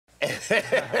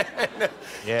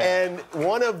And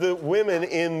one of the women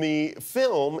in the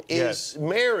film is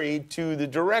married to the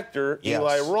director,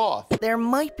 Eli Roth. There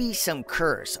might be some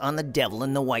curse on The Devil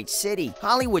in the White City.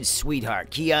 Hollywood's sweetheart,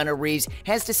 Keanu Reeves,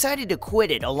 has decided to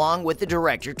quit it along with the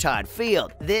director, Todd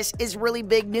Field. This is really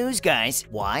big news, guys.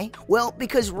 Why? Well,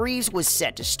 because Reeves was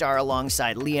set to star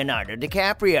alongside Leonardo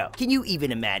DiCaprio. Can you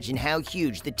even imagine how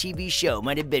huge the TV show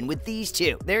might have been with these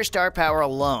two? Their star power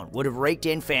alone would have raked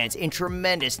in fans in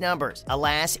tremendous numbers.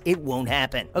 Alas, it won't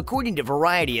happen, according to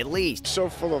Variety at least. So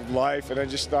full of life, and I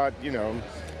just thought, you know,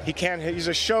 he's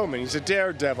a showman, he's a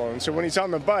daredevil, and so when he's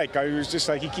on the bike, I was just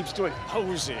like, he keeps doing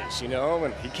poses, you know,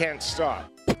 and he can't stop.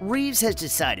 Reeves has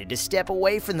decided to step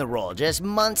away from the role just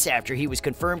months after he was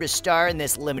confirmed to star in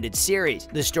this limited series.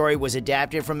 The story was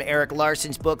adapted from Eric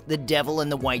Larson's book, The Devil in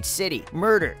the White City: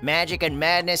 Murder, Magic, and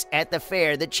Madness at the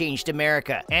Fair That Changed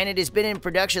America, and it has been in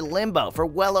production limbo for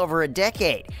well over a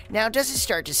decade. Now, does it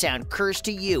start to sound cursed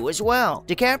to you as well?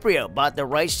 DiCaprio bought the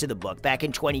rights to the book back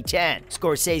in 2010.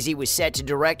 Scorsese was set to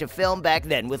direct a film back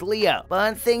then with Leo,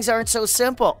 but things aren't so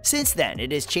simple. Since then,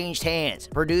 it has changed hands,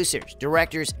 producers,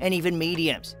 directors, and even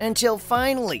mediums. Until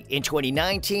finally, in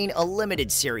 2019, a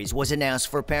limited series was announced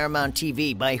for Paramount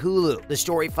TV by Hulu. The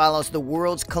story follows the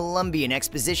world's Columbian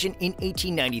Exposition in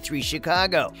 1893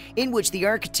 Chicago, in which the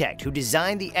architect who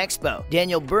designed the expo,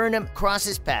 Daniel Burnham,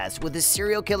 crosses paths with the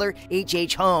serial killer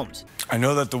H.H. Holmes. I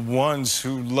know that the ones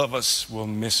who love us will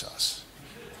miss us.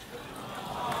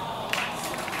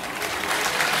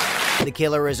 The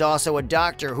killer is also a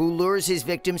doctor who lures his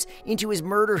victims into his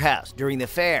murder house during the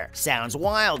fair. Sounds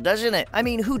wild, doesn't it? I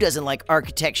mean, who doesn't like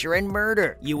architecture and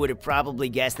murder? You would have probably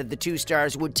guessed that the two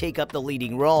stars would take up the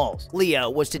leading roles.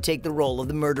 Leo was to take the role of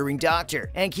the murdering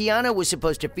doctor, and Keanu was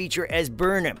supposed to feature as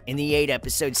Burnham in the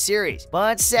 8-episode series.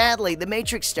 But sadly, the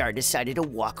Matrix star decided to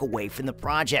walk away from the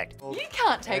project. You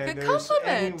can't take a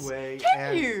compliment,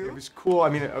 can you? It was cool. I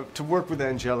mean, to work with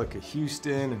Angelica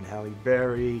Houston and Halle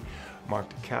Berry, Mark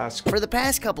Dacascos. For the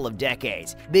past couple of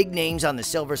decades, big names on the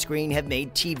silver screen have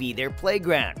made TV their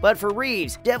playground. But for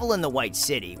Reeves, Devil in the White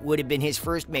City would have been his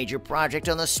first major project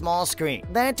on the small screen.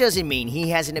 That doesn't mean he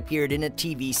hasn't appeared in a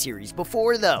TV series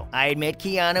before, though. I admit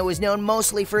Keanu is known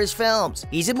mostly for his films.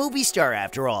 He's a movie star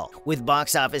after all, with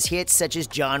box office hits such as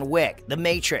John Wick, The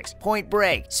Matrix, Point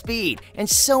Break, Speed, and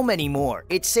so many more.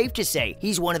 It's safe to say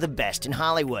he's one of the best in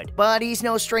Hollywood. But he's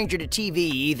no stranger to TV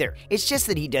either. It's just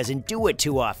that he doesn't do it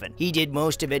too often. He did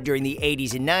most of it during the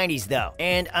 80s and 90s, though.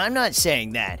 And I'm not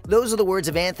saying that. Those are the words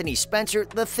of Anthony Spencer,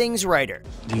 the Things writer.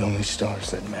 The only stars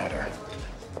that matter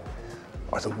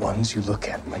are the ones you look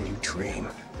at when you dream.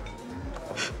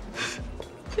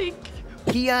 Thank you.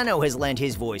 Keanu has lent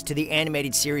his voice to the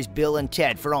animated series Bill and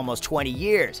Ted for almost 20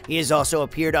 years. He has also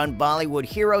appeared on Bollywood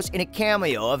Heroes in a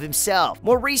cameo of himself.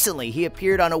 More recently, he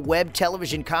appeared on a web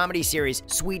television comedy series,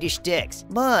 Swedish Dicks.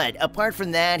 But apart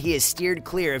from that, he has steered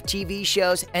clear of TV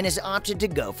shows and has opted to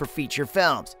go for feature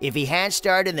films. If he had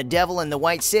starred in The Devil in the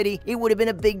White City, it would have been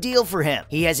a big deal for him.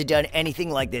 He hasn't done anything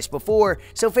like this before,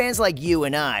 so fans like you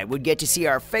and I would get to see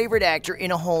our favorite actor in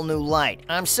a whole new light.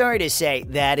 I'm sorry to say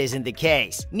that isn't the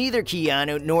case. Neither Keanu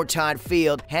nor Todd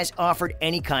Field has offered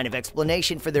any kind of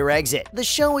explanation for their exit. The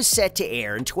show is set to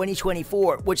air in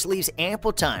 2024, which leaves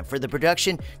ample time for the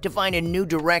production to find a new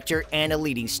director and a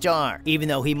leading star. Even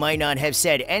though he might not have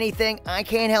said anything, I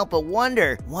can't help but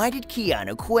wonder, why did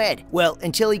Keanu quit? Well,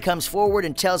 until he comes forward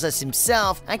and tells us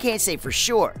himself, I can't say for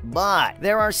sure, but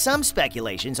there are some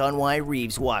speculations on why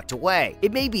Reeves walked away.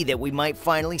 It may be that we might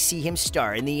finally see him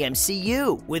star in the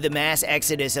MCU. With the mass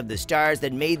exodus of the stars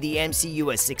that made the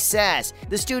MCU a success,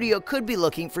 the studio could be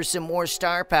looking for some more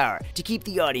star power to keep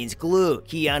the audience glued.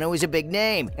 Keanu is a big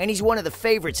name, and he's one of the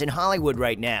favorites in Hollywood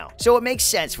right now. So it makes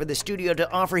sense for the studio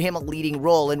to offer him a leading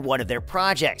role in one of their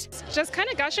projects. Just kind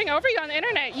of gushing over you on the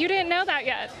internet. You didn't know that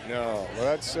yet. No, well,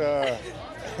 that's a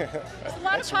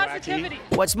lot of positivity.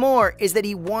 Wacky. What's more is that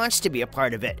he wants to be a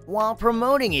part of it. While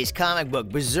promoting his comic book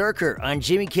Berserker on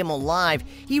Jimmy Kimmel Live,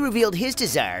 he revealed his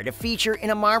desire to feature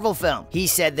in a Marvel film. He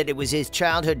said that it was his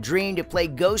childhood dream to play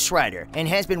Ghost Rider and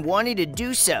has been wanting to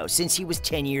do so since he was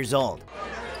 10 years old.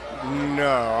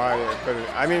 No,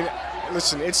 I mean,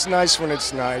 listen, it's nice when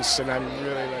it's nice, and I'm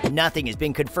really like... Nothing has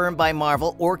been confirmed by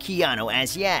Marvel or Keanu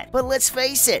as yet, but let's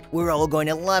face it, we're all going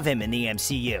to love him in the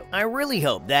MCU. I really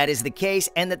hope that is the case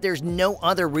and that there's no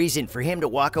other reason for him to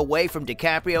walk away from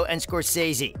DiCaprio and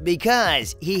Scorsese,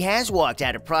 because he has walked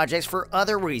out of projects for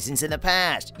other reasons in the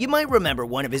past. You might remember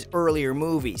one of his earlier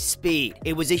movies, Speed.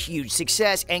 It was a huge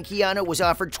success and Keanu was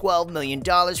offered $12 million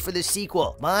for the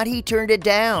sequel, but he turned it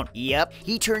down. Yep,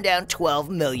 he turned down $12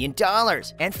 million.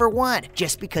 And for what?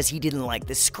 Just because he didn't like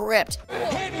the script.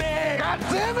 Hit me! God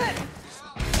damn it!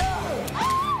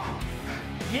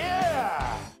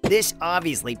 This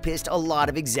obviously pissed a lot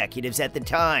of executives at the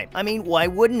time. I mean, why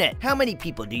wouldn't it? How many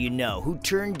people do you know who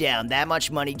turned down that much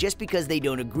money just because they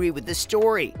don't agree with the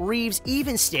story? Reeves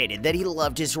even stated that he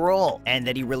loved his role and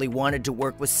that he really wanted to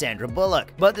work with Sandra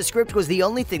Bullock, but the script was the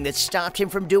only thing that stopped him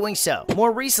from doing so.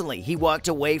 More recently, he walked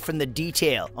away from The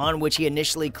Detail, on which he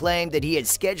initially claimed that he had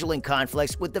scheduling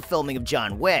conflicts with the filming of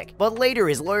John Wick, but later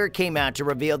his lawyer came out to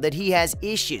reveal that he has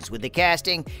issues with the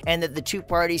casting and that the two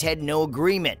parties had no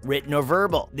agreement, written or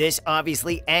verbal. This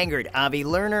obviously angered Avi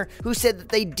Lerner, who said that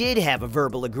they did have a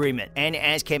verbal agreement, and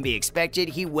as can be expected,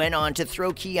 he went on to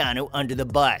throw Keanu under the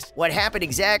bus. What happened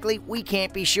exactly, we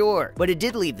can't be sure, but it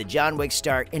did leave the John Wick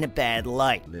start in a bad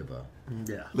light. Liver.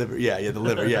 Yeah. Liver, yeah, the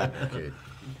liver, yeah. Okay.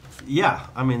 Yeah,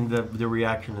 I mean, the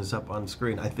reaction is up on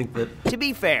screen. I think that... To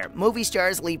be fair, movie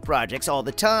stars leave projects all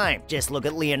the time. Just look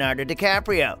at Leonardo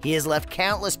DiCaprio. He has left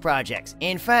countless projects.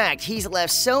 In fact, he's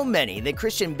left so many that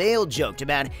Christian Bale joked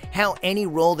about how any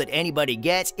role that anybody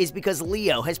gets is because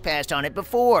Leo has passed on it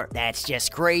before. That's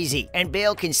just crazy. And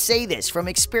Bale can say this from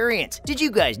experience. Did you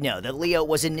guys know that Leo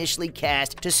was initially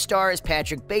cast to star as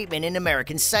Patrick Bateman in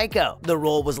American Psycho? The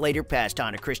role was later passed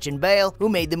on to Christian Bale, who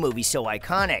made the movie so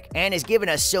iconic, and has given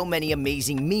us so many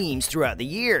amazing memes throughout the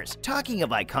years. Talking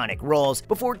of iconic roles,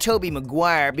 before Tobey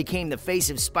Maguire became the face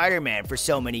of Spider-Man for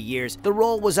so many years, the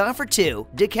role was offered to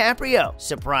DiCaprio.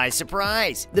 Surprise,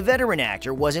 surprise. The veteran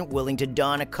actor wasn't willing to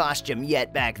don a costume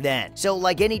yet back then, so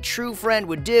like any true friend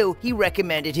would do, he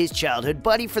recommended his childhood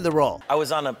buddy for the role. I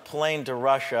was on a plane to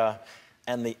Russia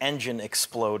and the engine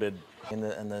exploded, and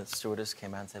the stewardess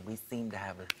came out and said, "We seem to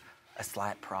have a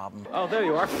slight problem." Oh, there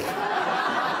you are.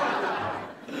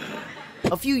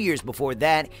 A few years before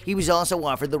that, he was also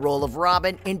offered the role of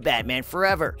Robin in Batman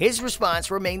Forever. His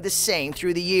response remained the same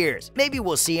through the years. Maybe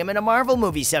we'll see him in a Marvel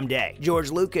movie someday.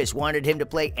 George Lucas wanted him to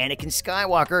play Anakin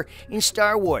Skywalker in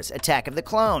Star Wars: Attack of the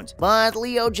Clones, but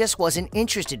Leo just wasn't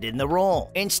interested in the role.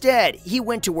 Instead, he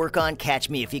went to work on Catch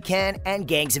Me If You Can and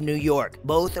Gangs of New York.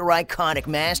 Both are iconic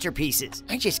masterpieces.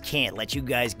 I just can't let you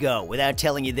guys go without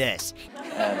telling you this.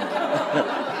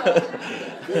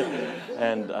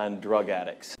 And drug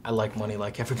addicts. I like money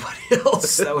like everybody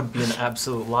else. That would be an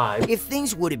absolute lie. If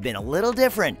things would have been a little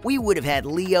different, we would have had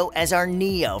Leo as our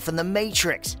Neo from The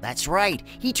Matrix. That's right,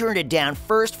 he turned it down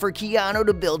first for Keanu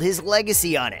to build his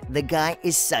legacy on it. The guy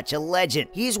is such a legend.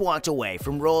 He's walked away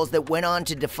from roles that went on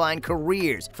to define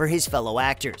careers for his fellow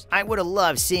actors. I would have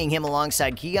loved seeing him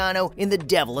alongside Keanu in The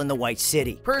Devil in the White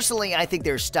City. Personally, I think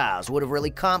their styles would have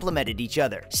really complemented each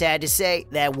other. Sad to say,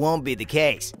 that won't be the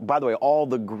case. By the way, all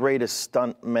the greatest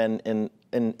stuntmen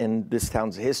in this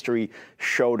town's history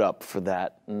showed up for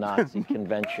that Nazi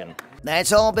convention.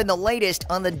 That's all been the latest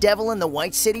on The Devil in the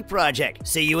White City project.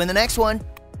 See you in the next one.